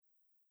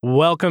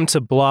Welcome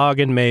to Blog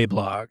and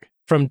Mablog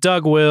from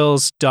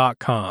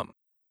DougWills.com.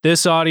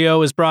 This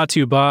audio is brought to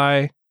you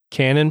by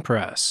Canon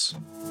Press.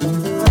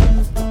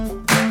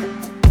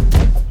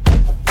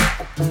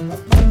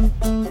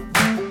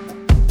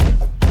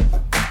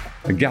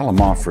 A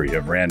Gallimaufry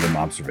of Random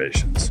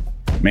Observations,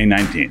 May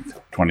 19th,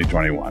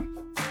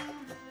 2021.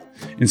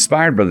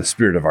 Inspired by the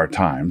spirit of our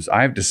times,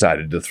 I have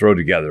decided to throw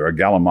together a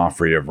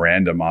Gallimaufry of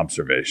random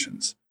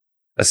observations.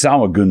 A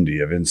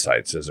salmagundi of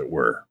insights, as it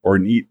were, or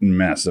an eaten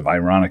mess of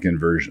ironic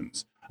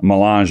inversions, a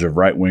melange of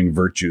right-wing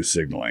virtue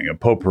signaling, a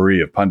potpourri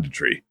of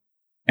punditry,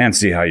 and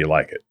see how you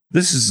like it.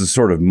 This is the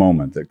sort of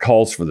moment that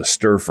calls for the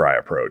stir-fry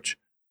approach.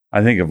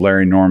 I think of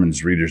Larry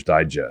Norman's Reader's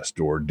Digest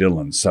or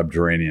Dylan's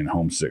Subterranean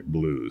Homesick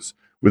Blues,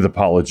 with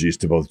apologies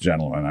to both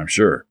gentlemen, I'm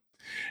sure.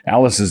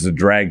 Alice is a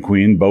drag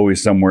queen,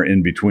 Bowie's somewhere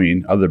in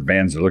between, other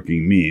bands are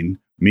looking mean,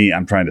 me,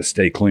 I'm trying to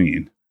stay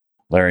clean.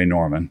 Larry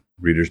Norman,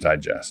 Reader's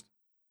Digest.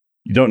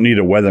 You don't need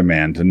a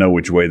weatherman to know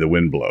which way the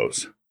wind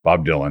blows.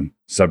 Bob Dylan,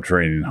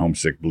 Subterranean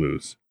Homesick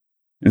Blues.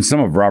 In some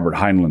of Robert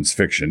Heinlein's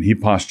fiction, he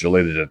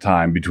postulated a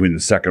time between the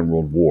Second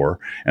World War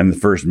and the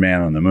first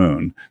man on the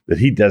moon that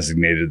he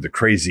designated the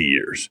crazy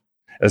years.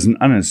 As an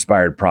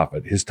uninspired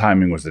prophet, his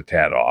timing was a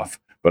tad off,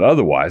 but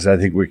otherwise I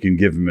think we can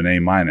give him an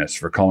A-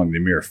 for calling the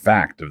mere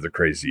fact of the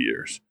crazy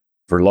years.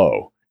 For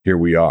lo, here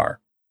we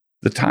are.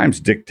 The times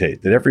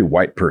dictate that every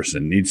white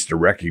person needs to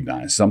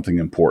recognize something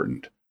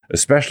important,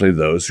 especially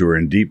those who are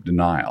in deep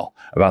denial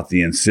about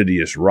the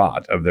insidious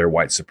rot of their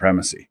white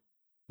supremacy.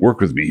 Work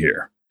with me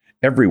here.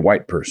 Every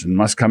white person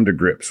must come to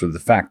grips with the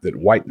fact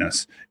that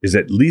whiteness is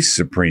at least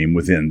supreme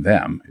within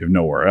them, if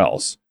nowhere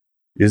else.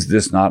 Is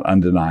this not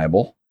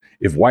undeniable?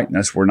 If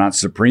whiteness were not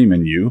supreme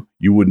in you,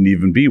 you wouldn't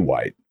even be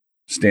white.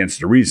 Stands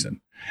to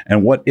reason.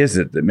 And what is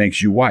it that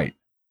makes you white?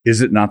 Is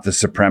it not the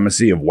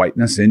supremacy of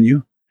whiteness in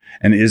you?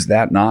 And is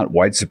that not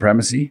white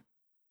supremacy?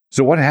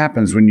 So what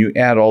happens when you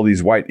add all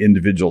these white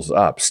individuals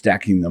up,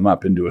 stacking them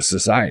up into a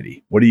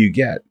society? What do you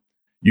get?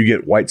 You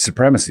get white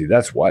supremacy,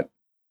 that's what.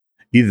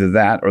 Either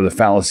that or the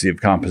fallacy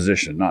of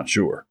composition, not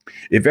sure.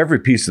 If every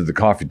piece of the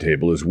coffee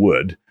table is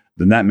wood,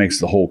 then that makes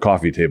the whole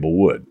coffee table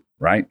wood,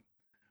 right?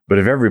 But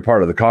if every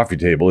part of the coffee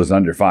table is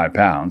under 5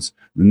 pounds,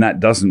 then that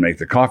doesn't make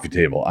the coffee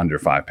table under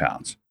 5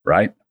 pounds,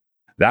 right?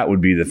 That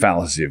would be the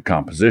fallacy of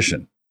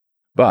composition.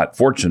 But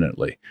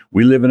fortunately,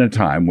 we live in a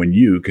time when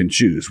you can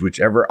choose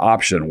whichever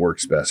option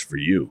works best for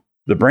you.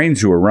 The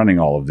brains who are running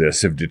all of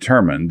this have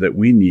determined that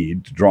we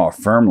need to draw a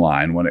firm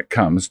line when it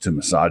comes to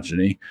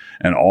misogyny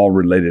and all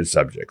related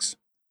subjects.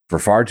 For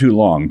far too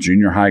long,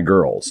 junior high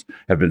girls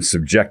have been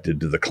subjected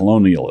to the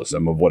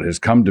colonialism of what has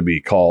come to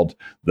be called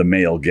the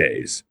male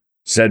gaze.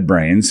 Said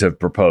brains have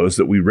proposed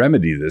that we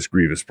remedy this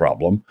grievous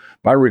problem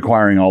by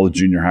requiring all the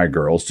junior high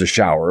girls to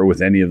shower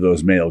with any of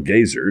those male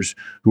gazers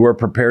who are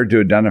prepared to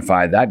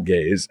identify that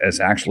gaze as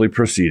actually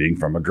proceeding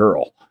from a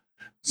girl.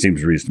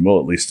 Seems reasonable,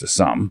 at least to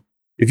some.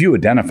 If you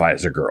identify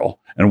as a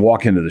girl and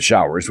walk into the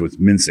showers with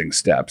mincing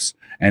steps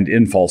and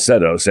in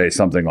falsetto say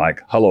something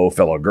like, "Hello,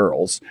 fellow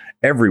girls,"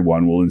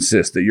 everyone will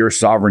insist that your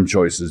sovereign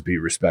choices be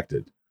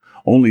respected.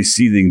 Only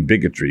seething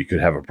bigotry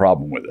could have a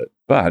problem with it.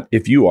 But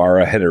if you are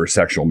a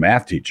heterosexual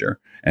math teacher,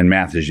 and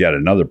math is yet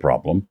another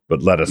problem,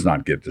 but let us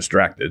not get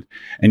distracted,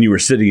 and you are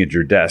sitting at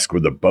your desk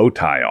with a bow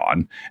tie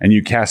on, and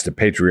you cast a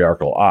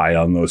patriarchal eye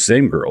on those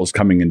same girls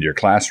coming into your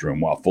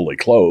classroom while fully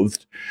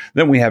clothed,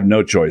 then we have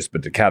no choice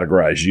but to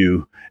categorize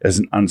you as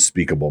an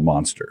unspeakable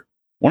monster.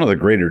 One of the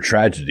greater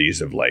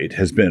tragedies of late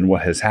has been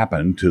what has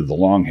happened to the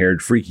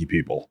long-haired freaky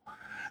people.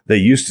 They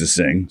used to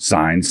sing,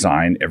 "Sign,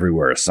 sign,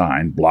 everywhere a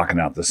sign, blocking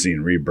out the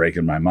scenery,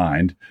 breaking my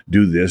mind.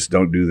 Do this,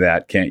 don't do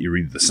that, can't you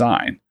read the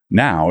sign?"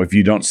 Now, if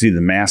you don't see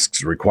the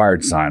masks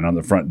required sign on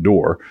the front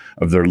door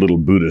of their little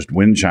Buddhist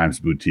wind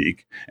chimes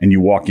boutique, and you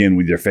walk in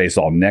with your face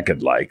all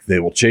naked like, they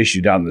will chase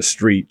you down the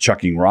street,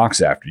 chucking rocks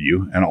after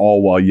you, and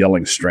all while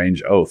yelling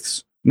strange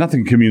oaths.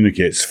 Nothing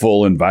communicates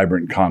full and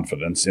vibrant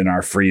confidence in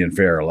our free and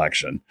fair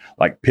election,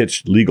 like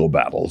pitched legal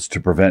battles to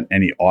prevent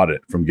any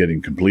audit from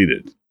getting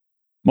completed.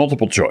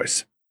 Multiple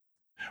choice.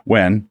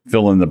 When,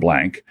 fill in the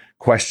blank,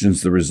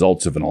 questions the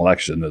results of an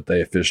election that they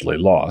officially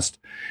lost,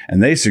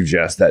 and they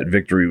suggest that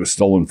victory was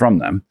stolen from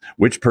them,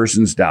 which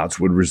person's doubts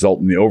would result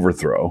in the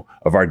overthrow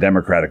of our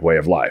democratic way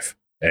of life?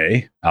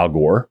 A. Al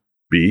Gore,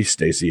 B.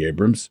 Stacey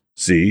Abrams,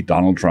 C.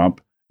 Donald Trump,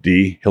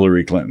 D.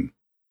 Hillary Clinton.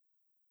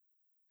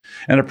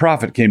 And a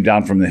prophet came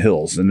down from the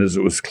hills, and as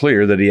it was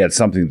clear that he had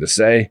something to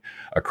say,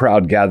 a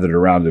crowd gathered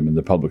around him in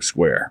the public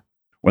square.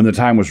 When the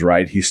time was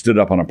right, he stood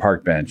up on a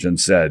park bench and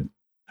said,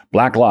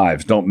 "Black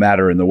lives don't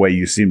matter in the way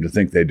you seem to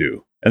think they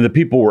do." And the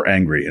people were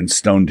angry and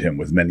stoned him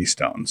with many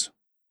stones.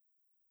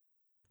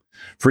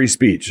 Free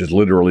speech is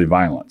literally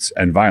violence,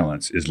 and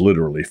violence is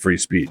literally free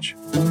speech.